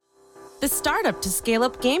The Startup to Scale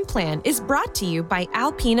Up game plan is brought to you by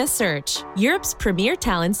Alpina Search, Europe's premier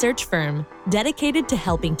talent search firm, dedicated to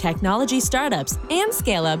helping technology startups and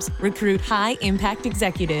scale-ups recruit high-impact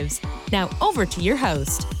executives. Now over to your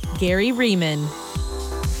host, Gary Riemann.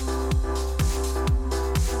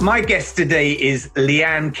 My guest today is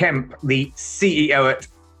Leanne Kemp, the CEO at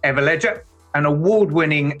Everledger, an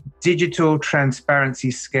award-winning digital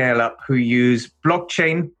transparency scale-up who use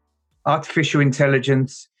blockchain, artificial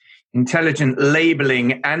intelligence, intelligent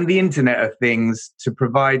labeling, and the Internet of Things to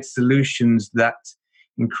provide solutions that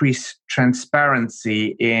increase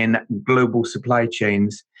transparency in global supply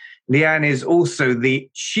chains. Leanne is also the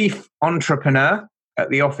chief entrepreneur at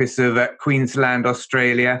the office of Queensland,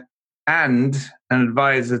 Australia, and an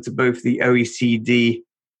advisor to both the OECD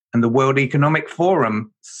and the World Economic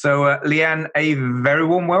Forum. So, Leanne, a very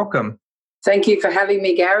warm welcome. Thank you for having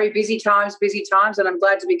me, Gary. Busy times, and I'm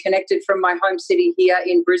glad to be connected from my home city here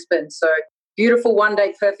in Brisbane. So beautiful one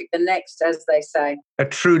day, perfect the next, as they say. A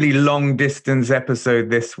truly long distance episode,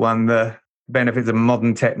 this one, the benefits of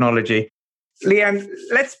modern technology. Leanne,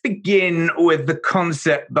 let's begin with the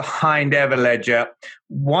concept behind Everledger.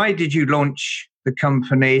 Why did you launch the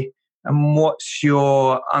company and what's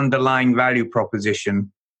your underlying value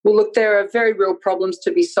proposition? Well, look, there are very real problems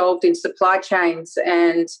to be solved in supply chains,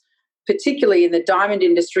 and particularly in the diamond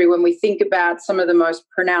industry. When we think about some of the most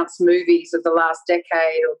pronounced movies of the last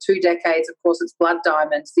decade or 2 decades, of course, it's blood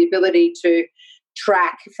diamonds. The ability to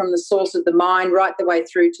track from the source of the mine right the way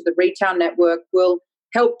through to the retail network will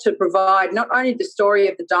help to provide not only the story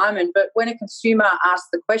of the diamond, but when a consumer asks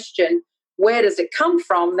the question, where does it come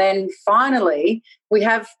from? Then finally, we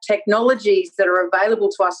have technologies that are available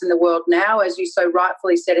to us in the world now, as you so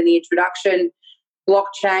rightfully said in the introduction,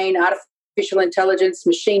 blockchain, artificial intelligence,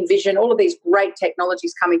 machine vision, all of these great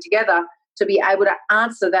technologies coming together to be able to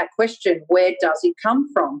answer that question, where does it come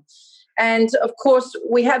from? And of course,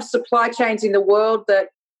 we have supply chains in the world that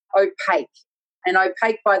are opaque, and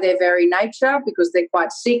opaque by their very nature because they're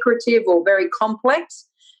quite secretive or very complex.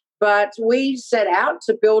 But we set out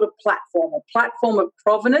to build a platform of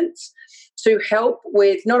provenance to help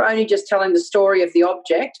with not only just telling the story of the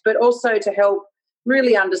object, but also to help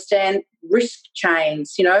really understand risk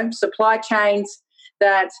chains, supply chains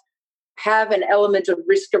that have an element of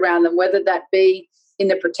risk around them, whether that be in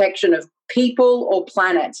the protection of people or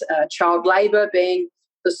planet, child labour being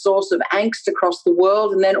the source of angst across the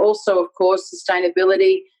world, and then also, of course,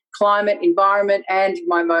 sustainability, climate, environment, and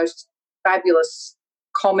my most fabulous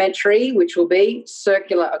commentary, which will be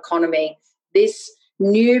circular economy. This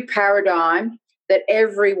new paradigm that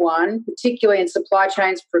everyone, particularly in supply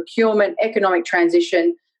chains, procurement, economic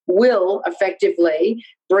transition, will effectively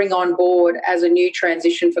bring on board as a new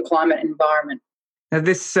transition for climate and environment. Now,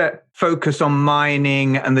 this focus on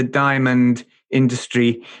mining and the diamond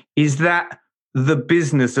industry, is that the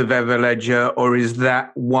business of Everledger, or is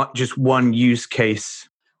that just one use case?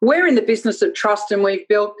 We're in the business of trust, and we've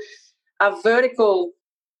built a vertical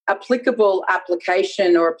applicable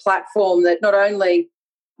application or a platform that not only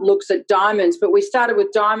looks at diamonds, but we started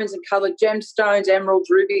with diamonds and coloured gemstones, emeralds,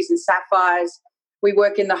 rubies and sapphires. We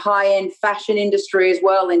work in the high-end fashion industry as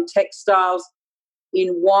well, in textiles, in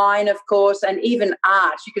wine, of course, and even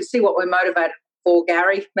art. You can see what we're motivated for,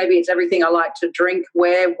 Gary. Maybe it's everything I like to drink,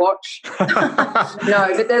 wear, watch.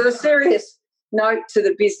 No, but there's a serious note to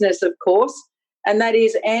the business, of course, and that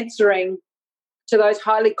is answering to those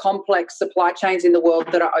highly complex supply chains in the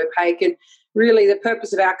world that are opaque. And really the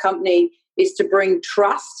purpose of our company is to bring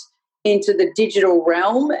trust into the digital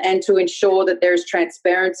realm and to ensure that there is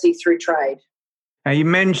transparency through trade. Now, you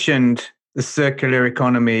mentioned the circular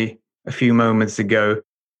economy a few moments ago.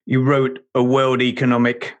 You wrote a World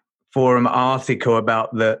Economic Forum article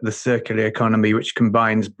about the circular economy, which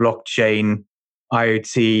combines blockchain,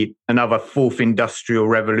 IoT, and other fourth industrial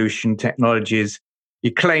revolution technologies.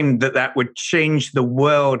 You claimed that would change the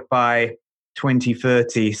world by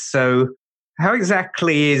 2030. So how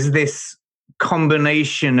exactly is this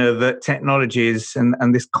combination of technologies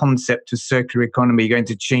and this concept of circular economy going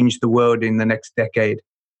to change the world in the next decade?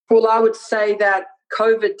 Well, I would say that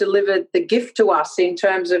COVID delivered the gift to us in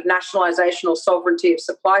terms of nationalisation or sovereignty of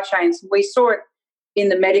supply chains. We saw it in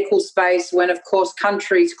the medical space when, of course,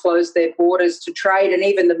 countries closed their borders to trade and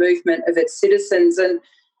even the movement of its citizens. And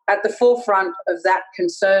at the forefront of that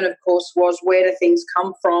concern, of course, was where do things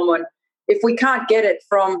come from? And if we can't get it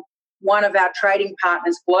from one of our trading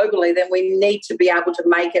partners globally, then we need to be able to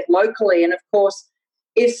make it locally. And, of course,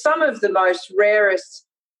 if some of the most rarest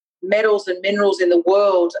metals and minerals in the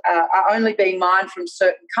world are only being mined from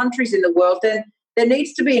certain countries in the world, then there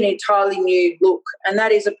needs to be an entirely new look, and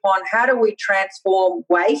that is upon how do we transform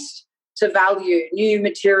waste to value, new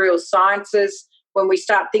materials sciences, when we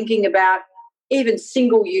start thinking about even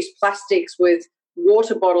single-use plastics with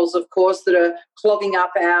water bottles, of course, that are clogging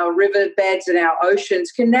up our riverbeds and our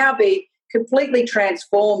oceans can now be completely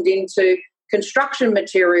transformed into construction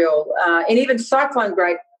material and even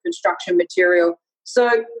cyclone-grade construction material.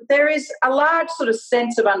 So there is a large sort of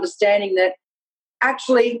sense of understanding that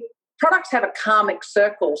actually products have a karmic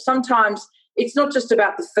circle. Sometimes it's not just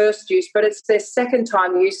about the first use, but it's their second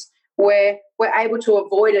time use where we're able to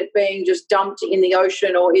avoid it being just dumped in the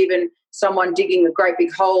ocean or even someone digging a great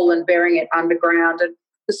big hole and burying it underground. And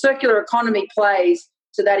the circular economy plays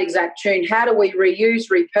to that exact tune. How do we reuse,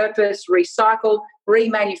 repurpose, recycle,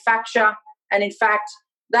 remanufacture? And in fact,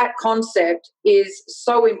 that concept is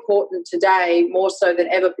so important today, more so than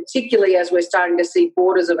ever, particularly as we're starting to see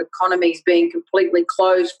borders of economies being completely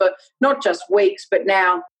closed for not just weeks, but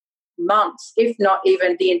now months, if not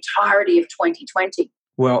even the entirety of 2020.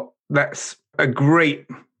 Well, that's a great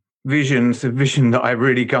vision. It's a vision that I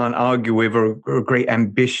really can't argue with, or a great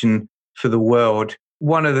ambition for the world.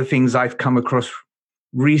 One of the things I've come across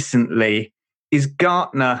recently is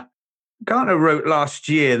Gartner. Gartner wrote last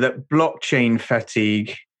year that blockchain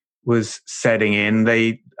fatigue was setting in.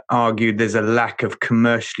 They argued there's a lack of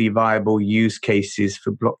commercially viable use cases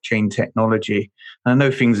for blockchain technology. I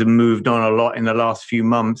know things have moved on a lot in the last few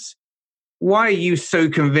months. Why are you so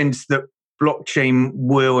convinced that blockchain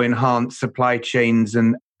will enhance supply chains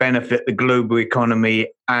and benefit the global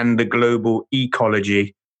economy and the global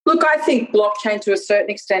ecology? Look, I think blockchain to a certain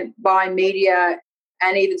extent by media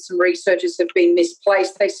and even some researchers have been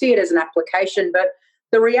misplaced. They see it as an application, but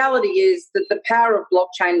the reality is that the power of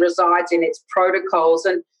blockchain resides in its protocols.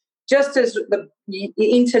 And just as the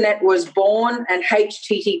internet was born and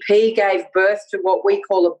HTTP gave birth to what we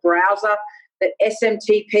call a browser, that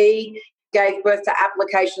SMTP gave birth to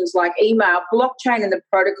applications like email, blockchain and the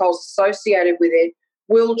protocols associated with it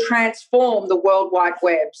will transform the World Wide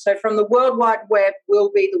Web. So from the World Wide Web will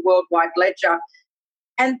be the World Wide Ledger.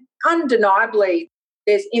 And undeniably,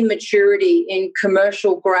 there's immaturity in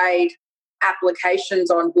commercial grade applications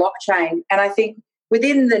on blockchain. And I think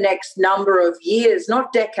within the next number of years,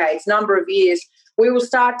 not decades, number of years, we will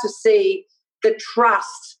start to see the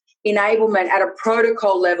trust enablement at a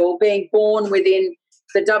protocol level being born within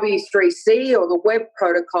the W3C or the web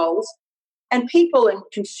protocols. And people and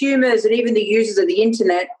consumers and even the users of the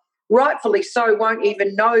internet, rightfully so, won't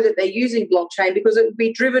even know that they're using blockchain because it would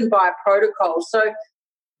be driven by a protocol. So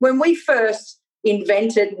when we first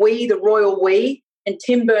invented, we, the royal we, and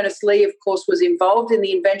Tim Berners-Lee, of course, was involved in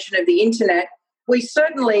the invention of the internet, we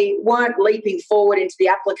certainly weren't leaping forward into the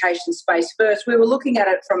application space first. We were looking at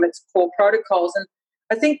it from its core protocols. And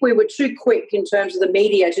I think we were too quick in terms of the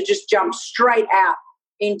media to just jump straight out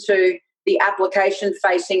into the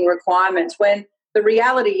application-facing requirements when the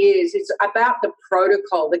reality is it's about the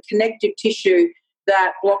protocol, the connective tissue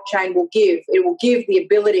that blockchain will give. It will give the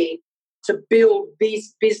ability to build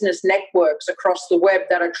these business networks across the web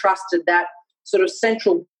that are trusted, that sort of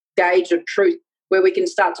central gauge of truth where we can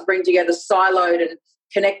start to bring together siloed and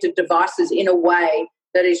connected devices in a way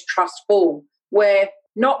that is trustful, where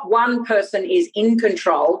not one person is in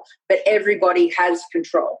control, but everybody has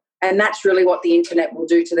control. And that's really what the internet will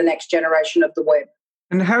do to the next generation of the web.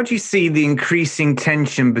 And how do you see the increasing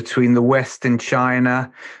tension between the West and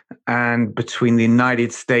China and between the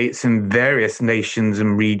United States and various nations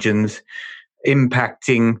and regions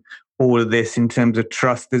impacting all of this in terms of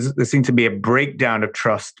trust? There seems to be a breakdown of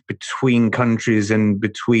trust between countries and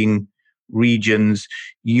between regions.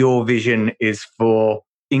 Your vision is for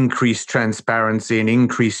increased transparency and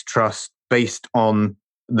increased trust based on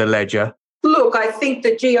the ledger. Look, I think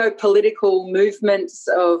the geopolitical movements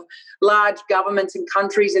of large governments and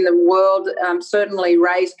countries in the world certainly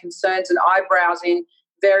raise concerns and eyebrows in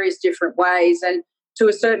various different ways. And to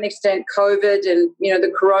a certain extent, COVID and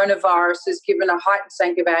the coronavirus has given a heightened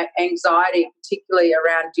sense of anxiety, particularly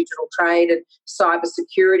around digital trade and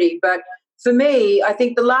cybersecurity. But for me, I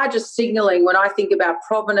think the largest signalling when I think about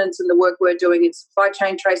provenance and the work we're doing in supply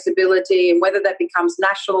chain traceability and whether that becomes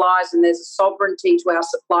nationalised and there's a sovereignty to our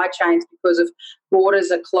supply chains because of borders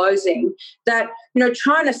are closing, that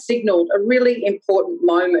China signalled a really important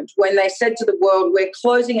moment when they said to the world, we're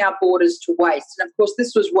closing our borders to waste. And of course,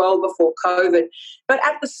 this was well before COVID. But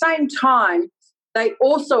at the same time, they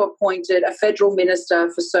also appointed a federal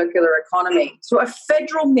minister for circular economy. So a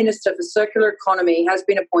federal minister for circular economy has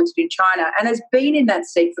been appointed in China and has been in that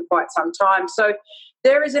seat for quite some time. So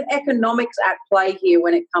there is an economics at play here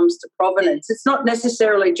when it comes to provenance. It's not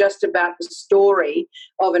necessarily just about the story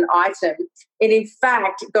of an item. It in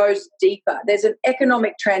fact goes deeper. There's an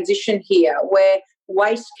economic transition here where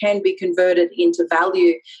waste can be converted into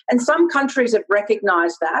value. And some countries have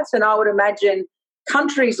recognised that. And I would imagine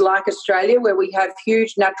countries like Australia, where we have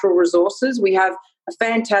huge natural resources, we have a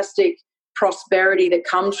fantastic prosperity that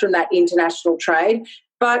comes from that international trade,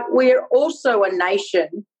 but we're also a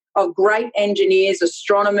nation of great engineers,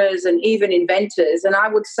 astronomers, and even inventors. And I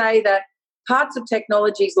would say that parts of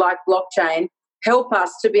technologies like blockchain help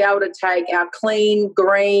us to be able to take our clean,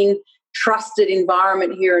 green, trusted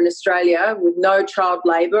environment here in Australia with no child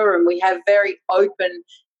labour, and we have very open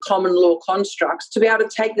common law constructs, to be able to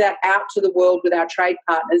take that out to the world with our trade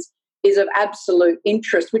partners is of absolute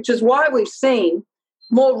interest, which is why we've seen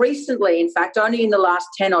more recently, in fact, only in the last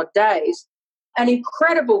 10 odd days, an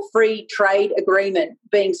incredible free trade agreement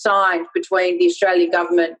being signed between the Australian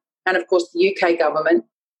government and, of course, the UK government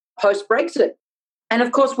post-Brexit. And,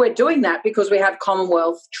 of course, we're doing that because we have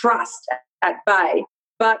Commonwealth trust at bay.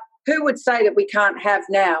 But who would say that we can't have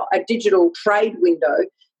now a digital trade window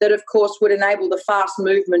that, of course, would enable the fast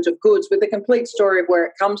movement of goods with the complete story of where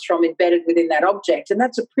it comes from embedded within that object? And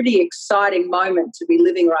that's a pretty exciting moment to be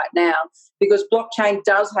living right now, because blockchain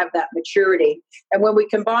does have that maturity. And when we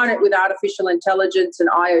combine it with artificial intelligence and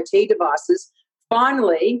IoT devices,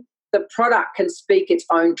 finally, the product can speak its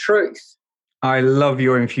own truth. I love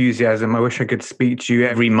your enthusiasm. I wish I could speak to you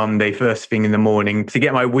every Monday, first thing in the morning, to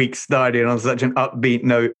get my week started on such an upbeat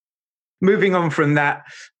note. Moving on from that,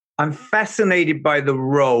 I'm fascinated by the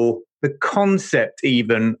role, the concept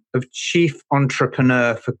even, of chief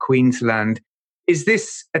entrepreneur for Queensland. Is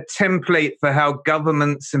this a template for how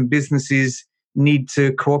governments and businesses need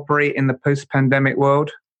to cooperate in the post-pandemic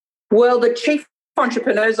world? Well, the Chief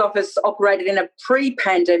Entrepreneur's Office operated in a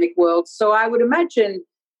pre-pandemic world. So I would imagine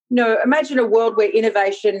a world where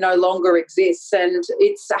innovation no longer exists. And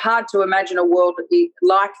it's hard to imagine a world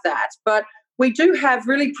like that. But we do have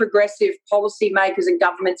really progressive policymakers and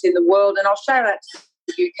governments in the world. And I'll shout out to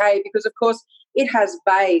the UK because, of course, it has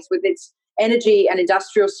BEIS with its energy and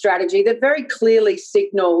industrial strategy that very clearly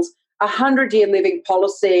signals a 100-year living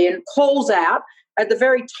policy and calls out at the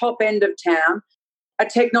very top end of town a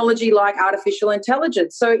technology like artificial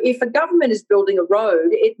intelligence. So if a government is building a road,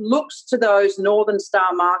 it looks to those Northern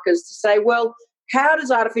Star markers to say, well, how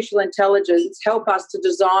does artificial intelligence help us to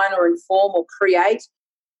design or inform or create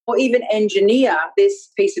or even engineer this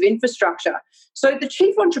piece of infrastructure? So the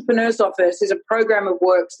Chief Entrepreneur's Office is a program of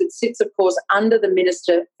works that sits, of course, under the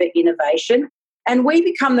Minister for Innovation, and we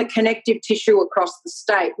become the connective tissue across the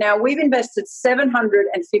state. Now, we've invested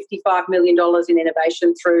 $755 million in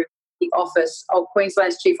innovation through the Office of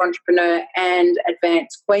Queensland's Chief Entrepreneur and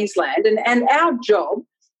Advance Queensland, and our job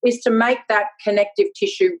is to make that connective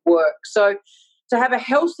tissue work. So to have a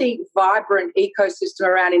healthy, vibrant ecosystem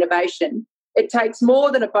around innovation, it takes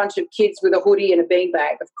more than a bunch of kids with a hoodie and a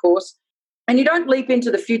beanbag, of course. And you don't leap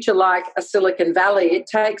into the future like a Silicon Valley. It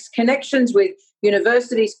takes connections with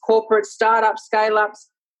universities, corporate, startups, scale-ups,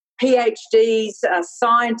 PhDs,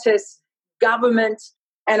 scientists, government,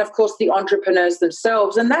 and, of course, the entrepreneurs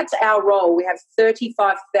themselves. And that's our role. We have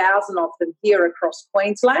 35,000 of them here across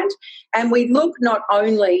Queensland. And we look not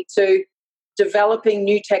only to developing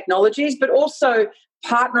new technologies, but also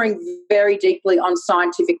partnering very deeply on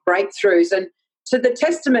scientific breakthroughs. And to the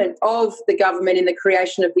testament of the government in the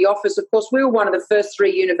creation of the office, of course, we were one of the first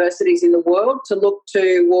 3 universities in the world to look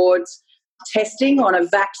towards testing on a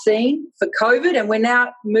vaccine for COVID, and we're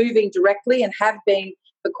now moving directly and have been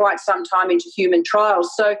for quite some time into human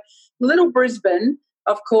trials. So little Brisbane,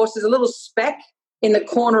 of course, is a little speck in the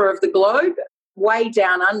corner of the globe, way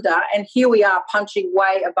down under, and here we are punching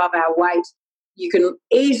way above our weight. You can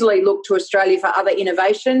easily look to Australia for other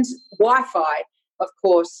innovations. Wi-Fi, of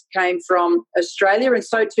course, came from Australia, and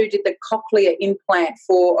so too did the cochlear implant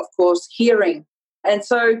for, of course, hearing. And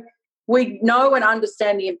so we know and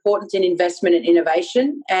understand the importance in investment and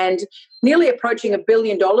innovation, and nearly approaching $1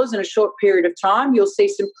 billion in a short period of time. You'll see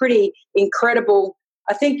some pretty incredible,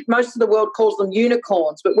 I think most of the world calls them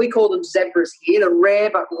unicorns, but we call them zebras here, the rare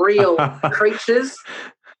but real creatures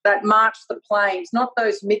that march the plains, not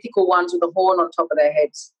those mythical ones with a horn on top of their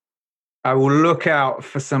heads. I will look out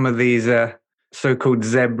for some of these so-called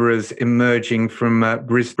zebras emerging from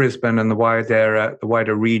Brisbane and the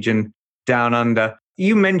wider region down under.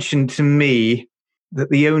 You mentioned to me that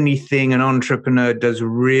the only thing an entrepreneur does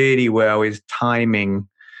really well is timing.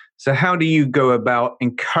 So how do you go about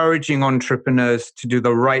encouraging entrepreneurs to do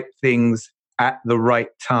the right things at the right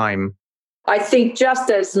time? I think just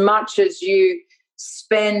as much as you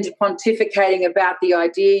spend pontificating about the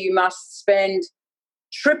idea, you must spend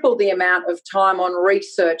triple the amount of time on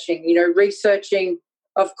researching,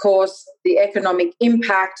 of course, the economic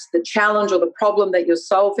impact, the challenge or the problem that you're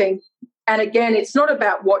solving. And again, it's not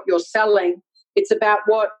about what you're selling, It's about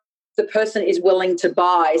what the person is willing to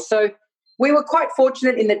buy. So we were quite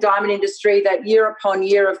fortunate in the diamond industry that year upon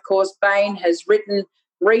year, of course, Bain has written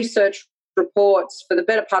research reports for the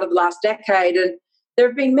better part of the last decade. And there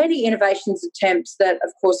have been many innovations attempts that,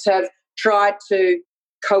 of course, have tried to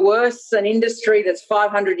coerce an industry that's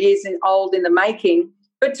 500 years old in the making.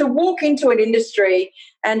 But to walk into an industry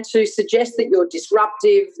and to suggest that you're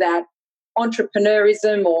disruptive, that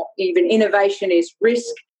entrepreneurism or even innovation is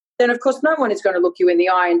risk, then of course no one is going to look you in the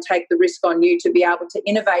eye and take the risk on you to be able to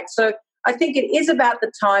innovate. So I think it is about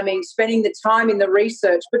the timing, spending the time in the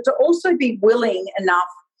research, but to also be willing enough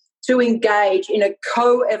to engage in a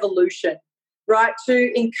co-evolution, right?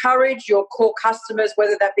 To encourage your core customers,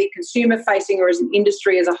 whether that be consumer facing or as an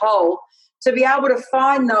industry as a whole, to be able to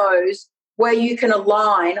find those where you can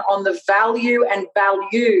align on the value and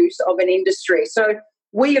values of an industry. So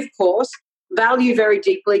we, of course, value very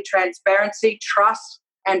deeply transparency, trust,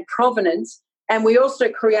 and provenance. And we also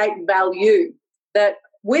create value that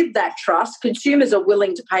with that trust, consumers are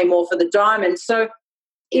willing to pay more for the diamond. So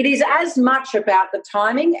it is as much about the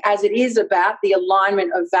timing as it is about the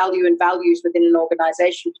alignment of value and values within an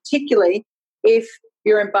organisation, particularly if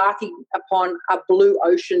you're embarking upon a blue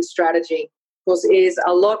ocean strategy. Of course, it is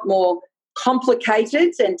a lot more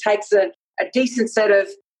complicated and takes a decent set of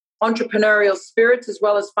entrepreneurial spirits as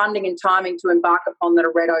well as funding and timing to embark upon that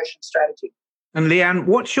red ocean strategy. And Leanne,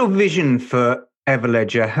 what's your vision for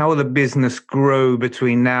Everledger? How will the business grow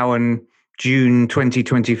between now and June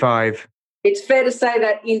 2025? It's fair to say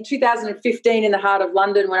that in 2015, in the heart of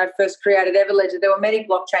London, when I first created Everledger, there were many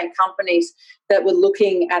blockchain companies that were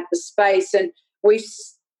looking at the space, and we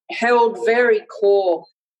held very core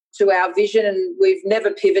to our vision and we've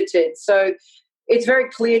never pivoted. So it's very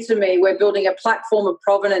clear to me we're building a platform of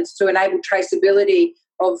provenance to enable traceability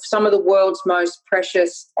of some of the world's most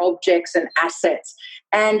precious objects and assets.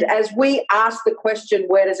 And as we ask the question,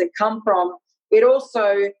 where does it come from? It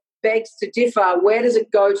also begs to differ, where does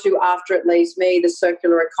it go to after it leaves me, the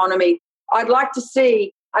circular economy? I'd like to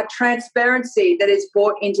see a transparency that is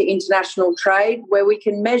brought into international trade where we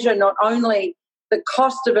can measure not only the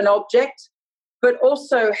cost of an object, but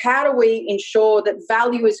also how do we ensure that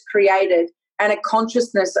value is created and a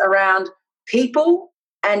consciousness around people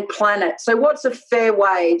and planet. So what's a fair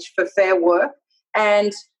wage for fair work?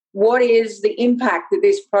 And what is the impact that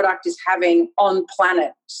this product is having on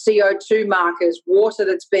planet? CO2 markers, water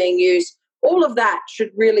that's being used, all of that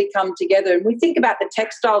should really come together. And we think about the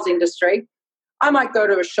textiles industry. I might go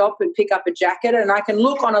to a shop and pick up a jacket and I can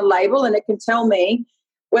look on a label and it can tell me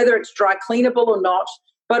whether it's dry cleanable or not,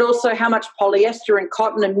 but also how much polyester and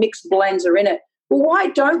cotton and mixed blends are in it. Well, why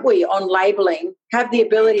don't we, on labelling, have the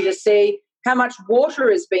ability to see how much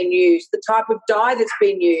water has been used, the type of dye that's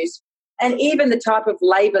been used, and even the type of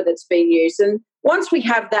labour that's been used? And once we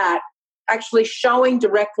have that actually showing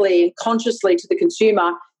directly and consciously to the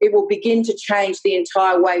consumer, it will begin to change the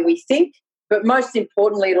entire way we think, but most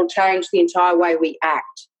importantly, it'll change the entire way we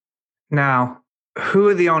act. Now, who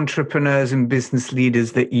are the entrepreneurs and business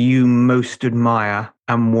leaders that you most admire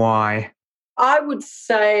and why? I would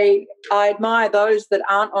say I admire those that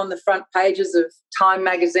aren't on the front pages of Time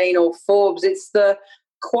magazine or Forbes. It's the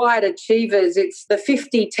quiet achievers. It's the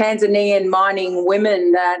 50 Tanzanian mining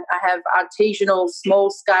women that have artisanal,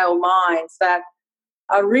 small-scale mines that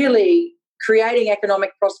are really creating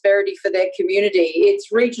economic prosperity for their community.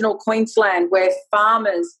 It's regional Queensland where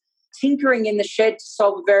farmers tinkering in the shed to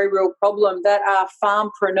solve a very real problem that are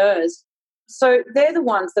farmpreneurs. So they're the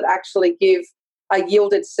ones that actually give a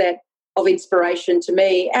yielded set of inspiration to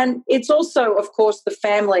me. And it's also, of course, the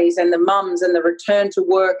families and the mums and the return to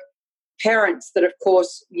work parents that, of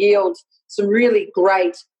course, yield some really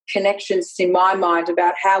great connections in my mind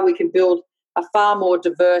about how we can build a far more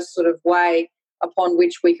diverse sort of way upon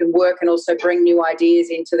which we can work and also bring new ideas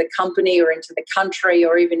into the company or into the country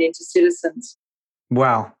or even into citizens.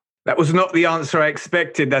 Wow. That was not the answer I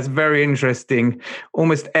expected. That's very interesting.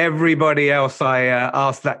 Almost everybody else I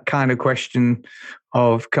asked that kind of question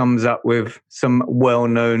of comes up with some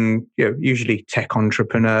well-known, usually tech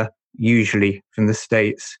entrepreneur, usually from the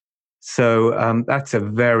States. So that's a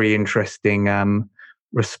very interesting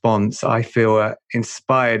response. I feel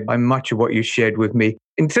inspired by much of what you shared with me.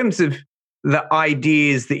 In terms of the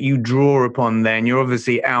ideas that you draw upon, then you're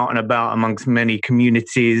obviously out and about amongst many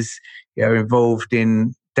communities, involved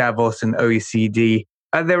in Davos and OECD.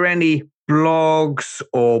 Are there any blogs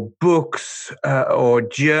or books or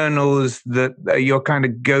journals that are your kind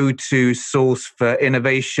of go-to source for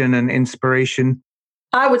innovation and inspiration?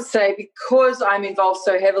 I would say because I'm involved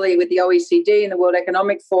so heavily with the OECD and the World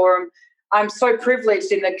Economic Forum, I'm so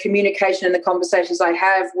privileged in the communication and the conversations I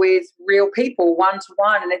have with real people,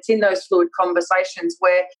 one-to-one, and it's in those fluid conversations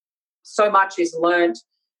where so much is learned.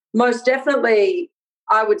 Most definitely,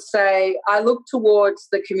 I would say I look towards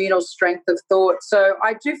the communal strength of thought. So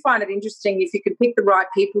I do find it interesting if you could pick the right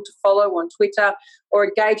people to follow on Twitter or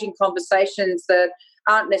engage in conversations that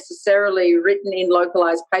aren't necessarily written in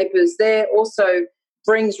localized papers. There also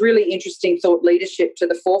brings really interesting thought leadership to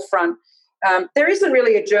the forefront. There isn't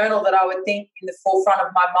really a journal that I would think in the forefront of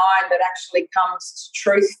my mind that actually comes to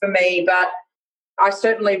truth for me, but I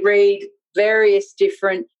certainly read various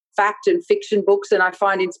different fact and fiction books, and I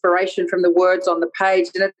find inspiration from the words on the page.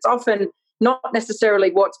 And it's often not necessarily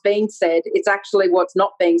what's being said, it's actually what's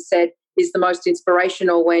not being said is the most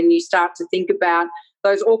inspirational when you start to think about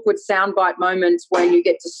those awkward soundbite moments when you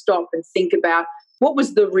get to stop and think about what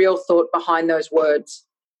was the real thought behind those words.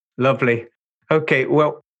 Lovely. Okay,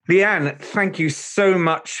 well, Leanne, thank you so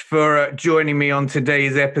much for joining me on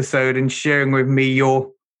today's episode and sharing with me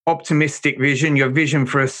your optimistic vision, your vision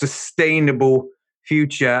for a sustainable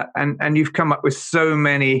future. And you've come up with so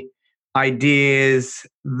many ideas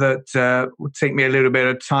that will take me a little bit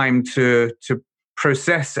of time to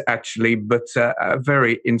process, actually, but a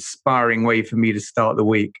very inspiring way for me to start the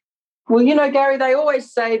week. Well, you know, Gary, they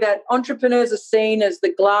always say that entrepreneurs are seen as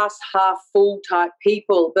the glass half full type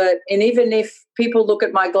people. And even if people look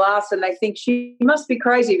at my glass and they think she must be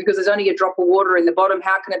crazy because there's only a drop of water in the bottom,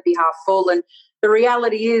 how can it be half full? And the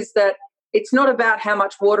reality is that it's not about how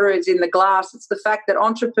much water is in the glass. It's the fact that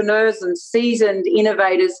entrepreneurs and seasoned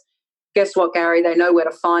innovators, guess what, Gary? They know where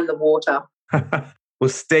to find the water. Well,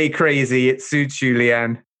 stay crazy. It suits you,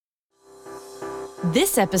 Leanne.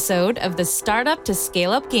 This episode of the Startup to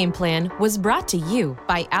Scale Up Game Plan was brought to you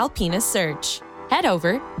by Alpina Search. Head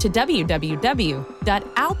over to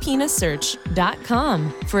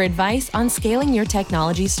www.alpinasearch.com for advice on scaling your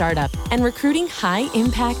technology startup and recruiting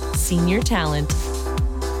high-impact senior talent.